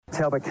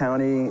Talbot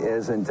County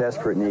is in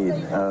desperate need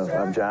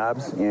of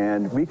jobs,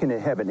 and we can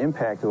have an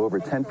impact of over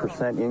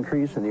 10%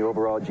 increase in the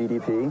overall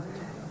GDP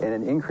and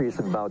an increase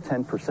of about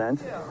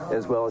 10%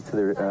 as well as to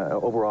their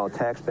overall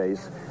tax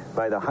base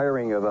by the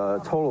hiring of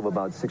a total of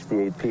about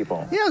 68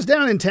 people. Yeah, I was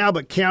down in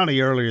Talbot County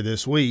earlier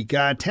this week.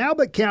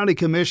 Talbot County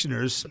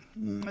commissioners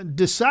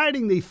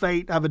deciding the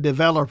fate of a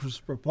developer's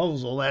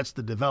proposal, that's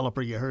the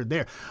developer you heard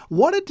there,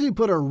 wanted to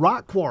put a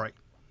rock quarry,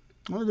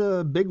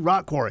 a big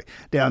rock quarry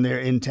down there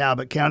in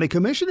Talbot County.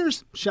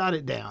 Commissioners shot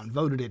it down,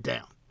 voted it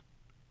down,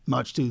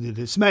 much to the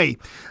dismay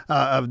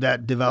of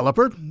that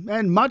developer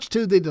and much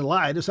to the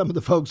delight of some of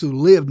the folks who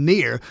lived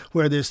near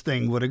where this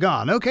thing would have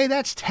gone. Okay,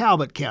 that's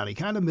Talbot County,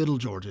 kind of middle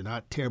Georgia,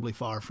 not terribly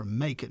far from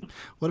Macon.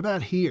 What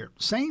about here?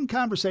 Same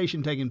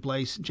conversation taking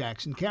place in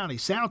Jackson County,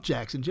 South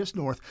Jackson, just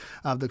north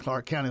of the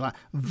Clark County line.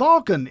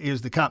 Vulcan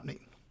is the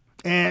company.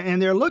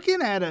 And they're looking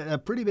at a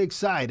pretty big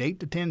site, 8,000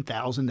 to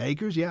 10,000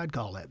 acres. Yeah, I'd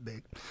call that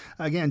big.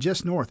 Again,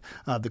 just north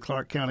of the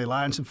Clark County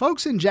line. Some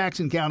folks in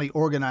Jackson County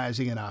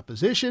organizing in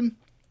opposition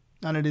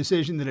on a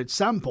decision that at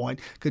some point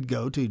could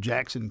go to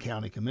Jackson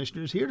County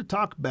commissioners. Here to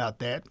talk about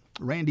that,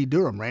 Randy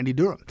Durham.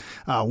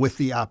 With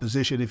the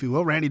opposition, if you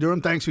will. Randy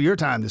Durham, thanks for your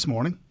time this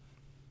morning.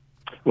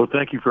 Well,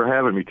 thank you for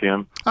having me,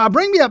 Tim.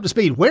 Bring me up to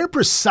speed. Where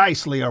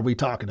precisely are we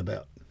talking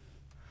about?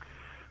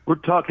 We're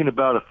talking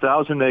about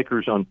 1,000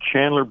 acres on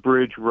Chandler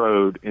Bridge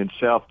Road in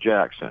South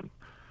Jackson.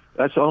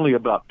 That's only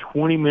about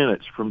 20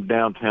 minutes from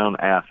downtown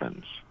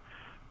Athens.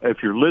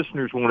 If your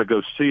listeners want to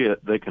go see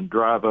it, they can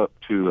drive up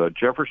to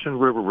Jefferson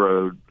River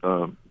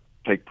Road,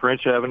 take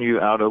Prince Avenue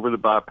out over the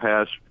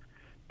bypass,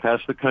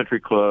 past the country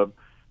club,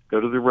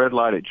 go to the red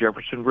light at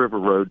Jefferson River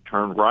Road,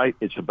 turn right.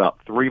 It's about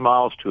 3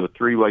 miles to a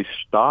three-way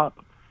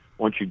stop.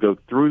 Once you go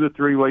through the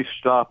three-way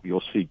stop,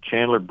 you'll see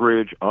Chandler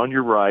Bridge on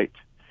your right,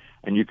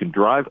 and you can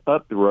drive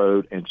up the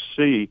road and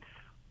see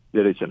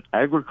that it's an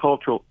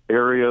agricultural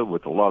area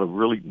with a lot of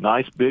really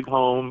nice big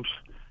homes,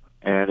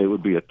 and it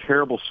would be a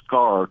terrible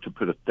scar to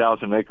put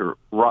 1,000-acre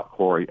rock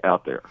quarry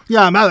out there.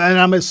 Yeah, and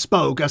I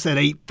misspoke. I said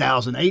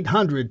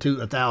 800 to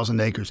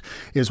 1,000 acres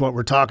is what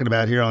we're talking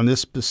about here on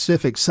this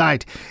specific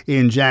site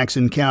in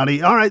Jackson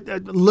County. All right,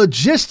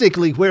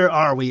 logistically, where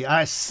are we?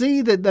 I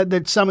see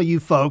that some of you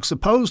folks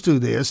opposed to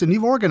this, and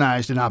you've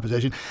organized in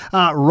opposition,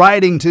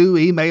 writing to,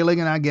 emailing,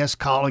 and I guess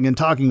calling and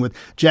talking with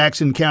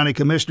Jackson County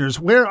commissioners.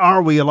 Where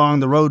are we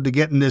along the road to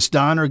getting this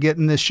done or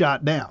getting this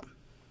shot down?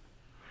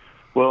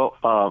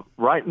 Well,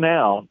 right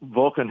now,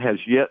 Vulcan has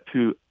yet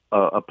to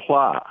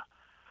apply,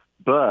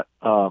 but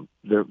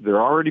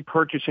they're already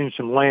purchasing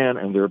some land,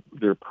 and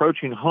they're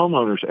approaching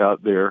homeowners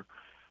out there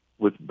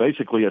with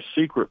basically a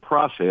secret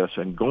process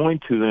and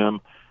going to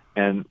them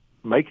and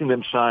making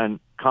them sign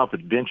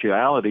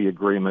confidentiality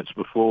agreements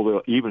before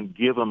they'll even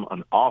give them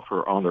an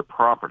offer on their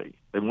property.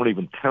 They won't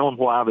even tell them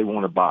why they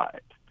want to buy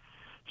it.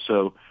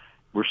 So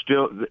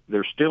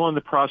they're still in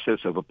the process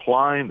of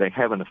applying. They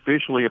haven't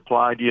officially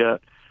applied yet.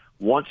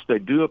 Once they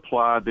do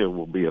apply, there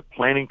will be a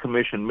planning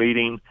commission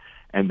meeting,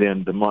 and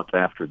then the month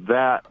after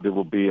that, there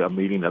will be a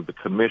meeting of the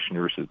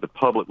commissioners that the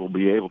public will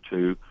be able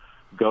to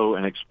go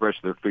and express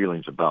their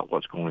feelings about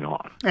what's going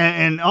on.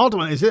 And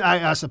ultimately,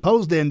 I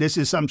suppose then this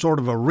is some sort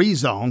of a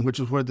rezone,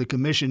 which is where the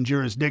commission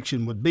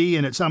jurisdiction would be,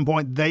 and at some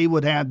point they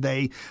would have,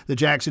 the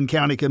Jackson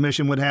County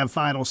Commission would have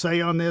final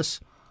say on this?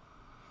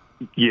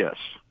 Yes.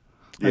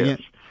 Again.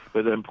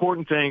 But the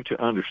important thing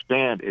to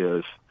understand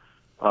is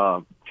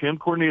Tim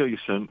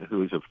Corneliuson,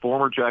 who is a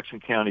former Jackson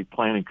County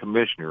planning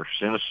commissioner,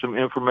 sent us some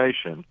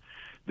information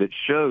that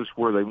shows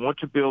where they want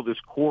to build this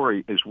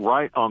quarry is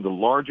right on the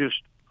largest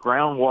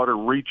groundwater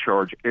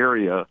recharge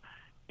area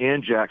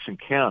in Jackson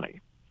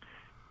County.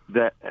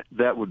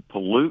 That would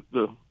pollute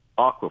the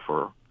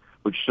aquifer,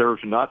 which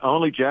serves not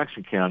only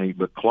Jackson County,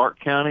 but Clark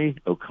County,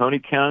 Oconee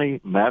County,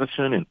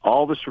 Madison, and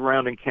all the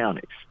surrounding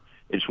counties.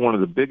 It's one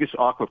of the biggest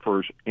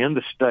aquifers in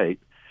the state,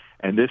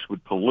 and this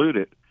would pollute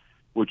it,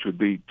 which would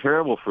be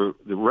terrible for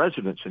the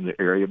residents in the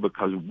area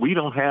because we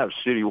don't have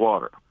city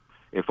water.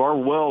 If our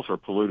wells are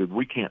polluted,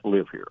 we can't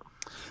live here.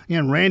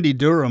 And Randy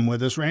Durham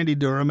with us, Randy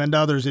Durham and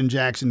others in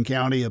Jackson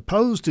County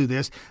opposed to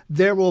this.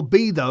 There will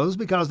be those,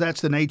 because that's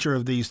the nature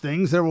of these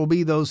things, there will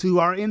be those who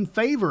are in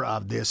favor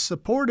of this,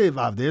 supportive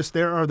of this.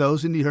 There are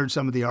those, and you heard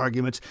some of the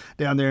arguments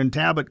down there in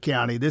Talbot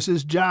County. This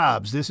is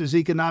jobs. This is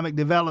economic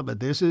development.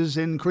 This is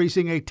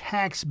increasing a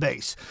tax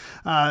base.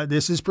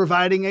 This is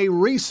providing a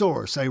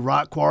resource, a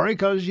rock quarry,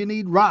 because you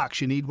need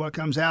rocks. You need what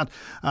comes out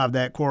of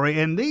that quarry.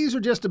 And these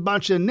are just a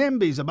bunch of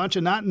NIMBYs, a bunch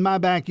of not in my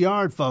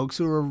backyard folks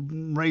who are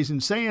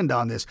raising sand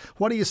on this.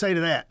 What do you say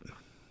to that?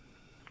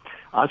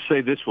 I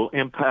say this will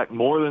impact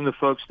more than the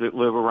folks that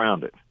live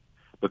around it,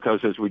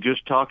 because as we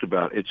just talked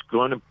about, it's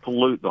going to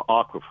pollute the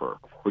aquifer,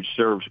 which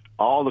serves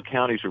all the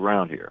counties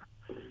around here.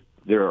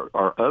 There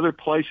are other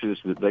places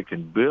that they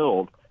can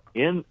build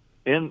in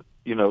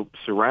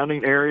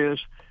surrounding areas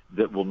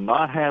that will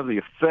not have the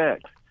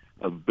effect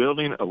of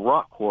building a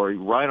rock quarry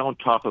right on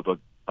top of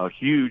a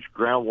huge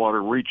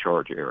groundwater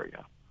recharge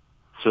area.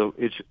 So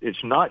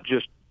it's not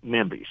just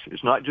NIMBYs.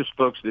 It's not just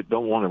folks that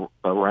don't want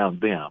to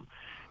around them.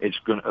 It's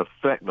going to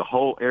affect the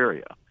whole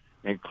area.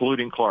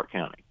 including Clark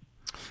County.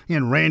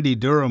 And Randy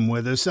Durham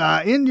with us.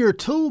 In your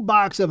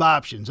toolbox of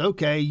options,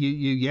 okay,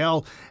 you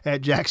yell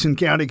at Jackson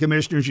County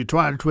commissioners, you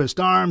try to twist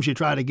arms, you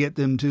try to get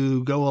them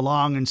to go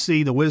along and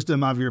see the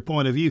wisdom of your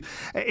point of view.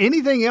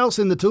 Anything else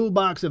in the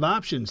toolbox of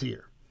options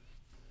here?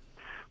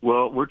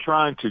 Well, we're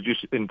trying to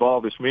just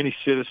involve as many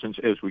citizens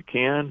as we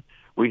can.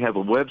 We have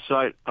a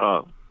website,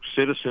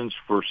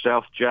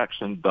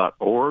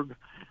 citizensforsouthjackson.org.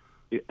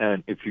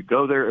 And if you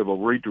go there, it will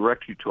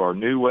redirect you to our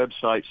new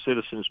website,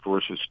 Citizens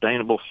for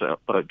Sustainable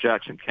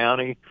Jackson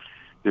County.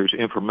 There's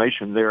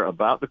information there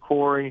about the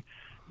quarry.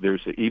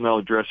 There's the email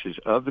addresses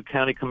of the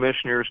county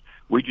commissioners.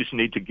 We just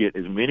need to get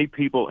as many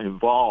people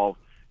involved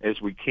as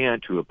we can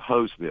to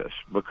oppose this,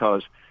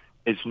 because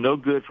it's no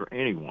good for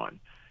anyone.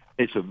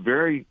 It's a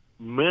very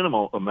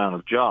minimal amount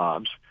of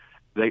jobs.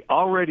 They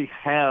already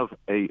have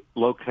a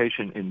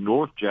location in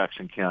North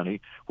Jackson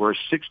County where a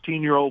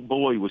 16-year-old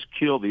boy was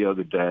killed the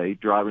other day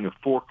driving a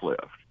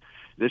forklift.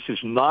 This is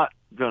not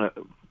going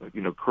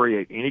to,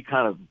 create any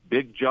kind of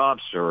big job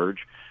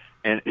surge,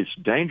 and it's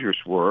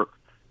dangerous work,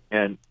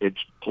 and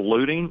it's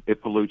polluting.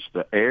 It pollutes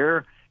the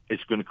air.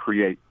 It's going to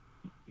create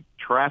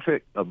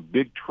traffic of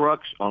big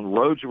trucks on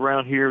roads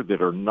around here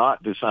that are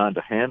not designed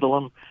to handle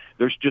them.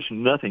 There's just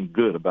nothing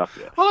good about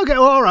this. Okay,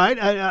 well, all right.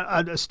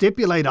 I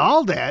stipulate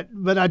all that,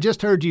 but I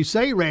just heard you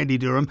say, Randy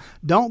Durham,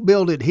 don't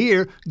build it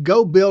here,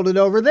 go build it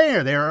over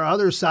there. There are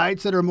other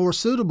sites that are more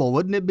suitable.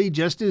 Wouldn't it be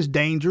just as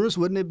dangerous?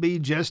 Wouldn't it be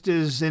just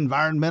as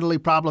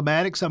environmentally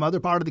problematic some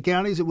other part of the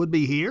county as it would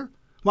be here?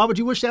 Why would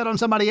you wish that on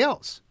somebody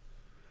else?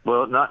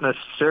 Well, not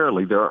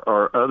necessarily. There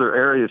are other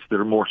areas that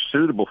are more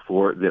suitable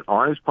for it that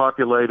aren't as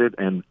populated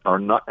and are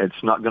not.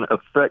 It's not going to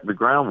affect the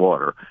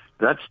groundwater.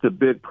 That's the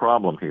big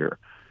problem here.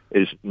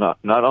 Is not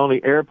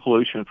only air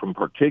pollution from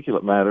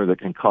particulate matter that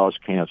can cause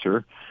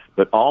cancer,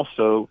 but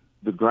also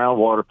the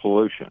groundwater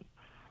pollution.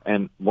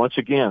 And once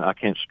again, I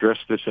can't stress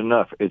this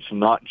enough. It's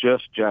not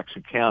just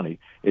Jackson County.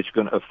 It's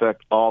going to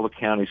affect all the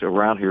counties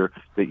around here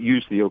that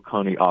use the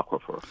Oconee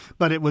Aquifer.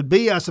 But it would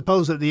be, I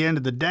suppose, at the end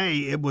of the day,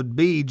 it would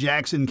be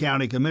Jackson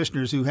County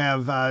commissioners who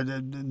have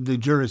the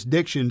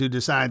jurisdiction to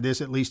decide this,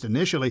 at least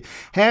initially.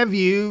 Have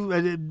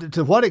you,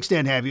 to what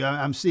extent have you,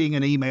 I'm seeing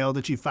an email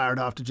that you fired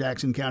off to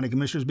Jackson County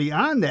commissioners.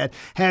 Beyond that,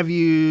 have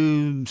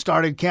you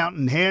started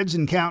counting heads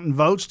and counting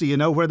votes? Do you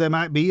know where they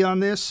might be on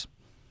this?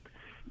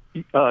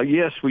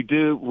 Yes, we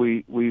do.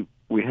 We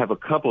have a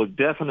couple of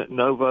definite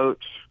no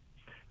votes,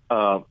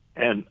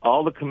 and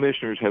all the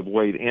commissioners have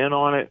weighed in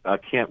on it. I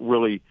can't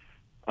really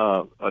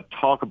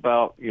talk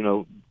about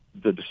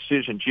the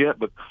decisions yet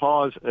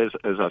because, as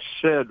I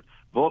said,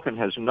 Vulcan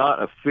has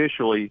not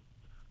officially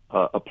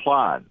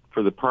applied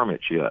for the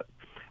permits yet,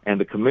 and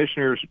the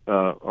commissioners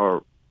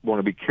want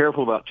to be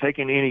careful about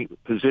taking any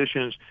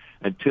positions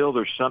until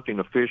there's something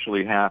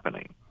officially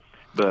happening.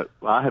 But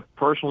I have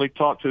personally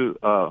talked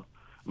to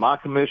my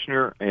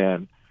commissioner,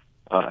 and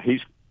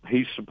he's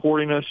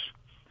supporting us,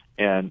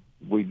 and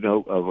we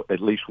know of at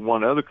least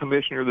one other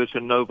commissioner that's a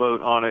no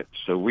vote on it.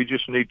 So we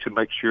just need to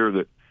make sure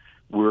that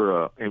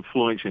we're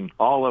influencing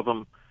all of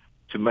them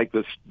to make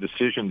this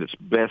decision that's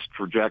best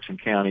for Jackson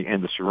County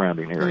and the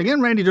surrounding area. And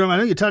again, Randy Durham, I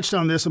know you touched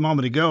on this a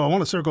moment ago. I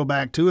want to circle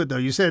back to it, though.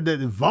 You said that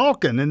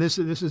Vulcan, and this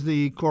is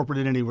the corporate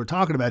entity we're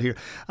talking about here,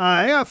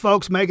 I got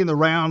folks making the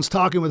rounds,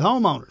 talking with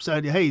homeowners.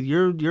 Hey,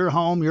 your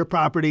home, your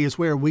property is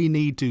where we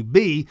need to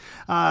be.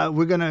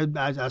 We're going to,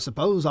 I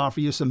suppose, offer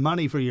you some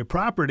money for your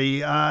property.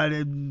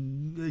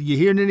 You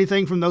hearing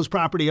anything from those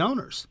property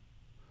owners?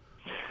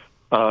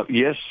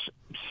 Yes,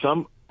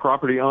 some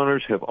property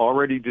owners have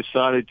already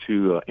decided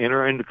to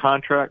enter into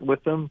contract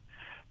with them.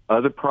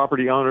 Other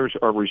property owners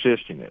are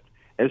resisting it.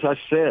 As I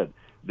said,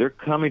 they're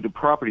coming to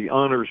property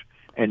owners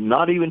and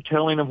not even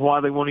telling them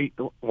why they want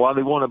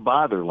to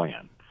buy their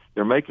land.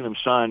 They're making them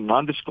sign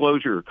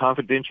non-disclosure or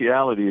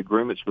confidentiality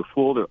agreements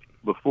before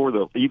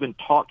they'll even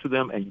talk to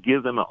them and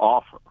give them an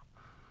offer.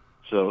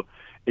 So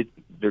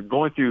they're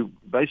going through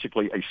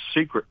basically a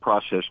secret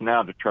process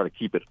now to try to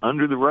keep it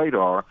under the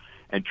radar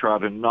and try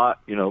to not,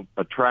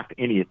 attract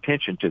any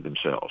attention to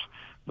themselves.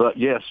 But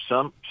yes,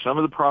 some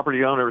of the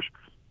property owners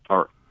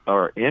are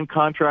in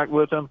contract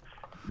with them,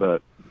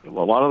 but a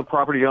lot of the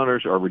property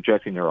owners are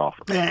rejecting their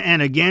offer.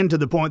 And again, to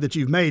the point that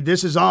you've made,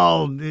 this is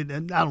all, I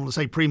don't want to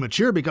say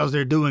premature because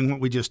they're doing what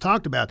we just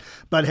talked about,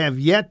 but have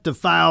yet to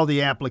file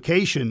the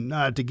application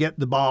to get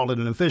the ball in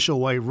an official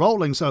way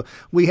rolling. So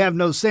we have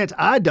no sense.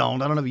 I don't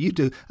know if you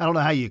do. I don't know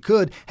how you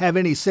could have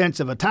any sense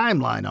of a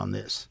timeline on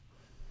this.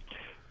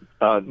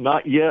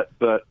 Not yet,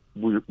 but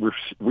we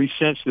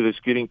sense that it's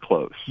getting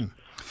close.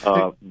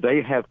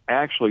 They have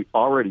actually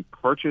already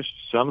purchased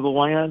some of the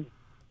land,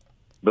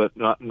 but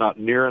not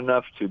near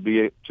enough to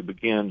begin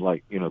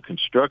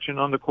construction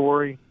on the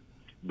quarry.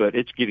 But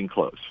it's getting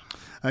close.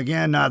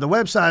 Again, the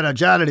website, I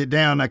jotted it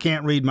down. I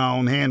can't read my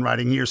own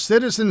handwriting here.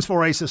 Citizens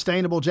for a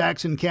Sustainable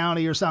Jackson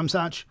County or some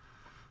such?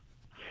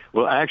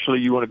 Well,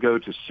 actually, you want to go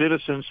to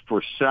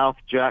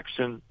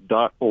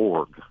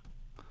citizensforsouthjackson.org.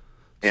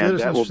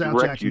 And that will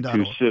direct you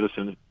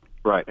to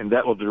Right, and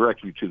that will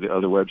direct you to the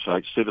other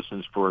website,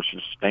 Citizens for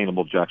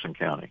Sustainable Jackson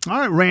County. All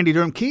right, Randy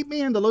Durham, keep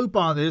me in the loop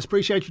on this.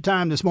 Appreciate your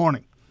time this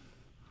morning.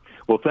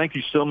 Well, thank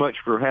you so much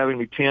for having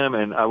me, Tim,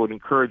 and I would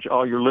encourage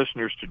all your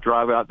listeners to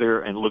drive out there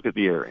and look at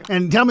the area.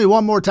 And tell me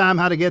one more time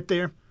how to get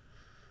there.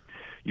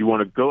 You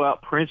want to go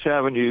out Prince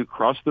Avenue,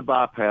 cross the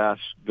bypass,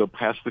 go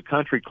past the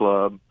country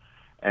club,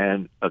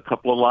 and a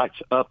couple of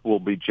lights up will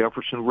be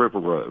Jefferson River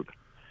Road.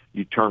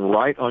 You turn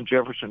right on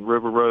Jefferson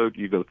River Road.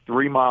 You go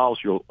 3 miles,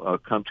 you'll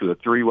come to a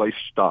three-way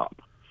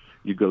stop.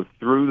 You go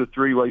through the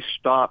three-way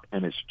stop,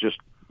 and it's just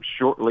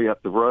shortly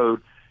up the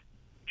road,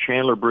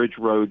 Chandler Bridge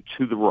Road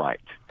to the right.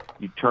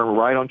 You turn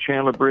right on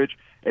Chandler Bridge.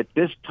 At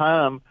this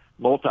time,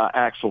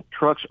 multi-axle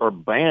trucks are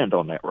banned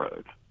on that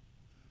road.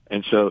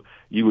 And so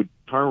you would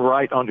turn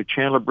right onto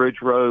Chandler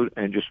Bridge Road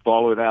and just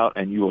follow it out,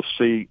 and you will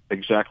see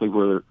exactly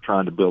where they're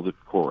trying to build the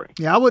quarry.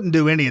 Yeah, I wouldn't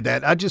do any of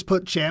that. I'd just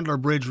put Chandler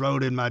Bridge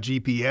Road in my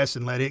GPS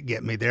and let it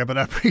get me there, but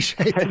I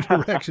appreciate the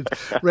directions.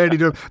 Randy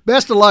Durham,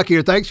 best of luck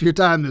here. Thanks for your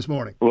time this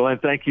morning. Well, and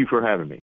thank you for having me.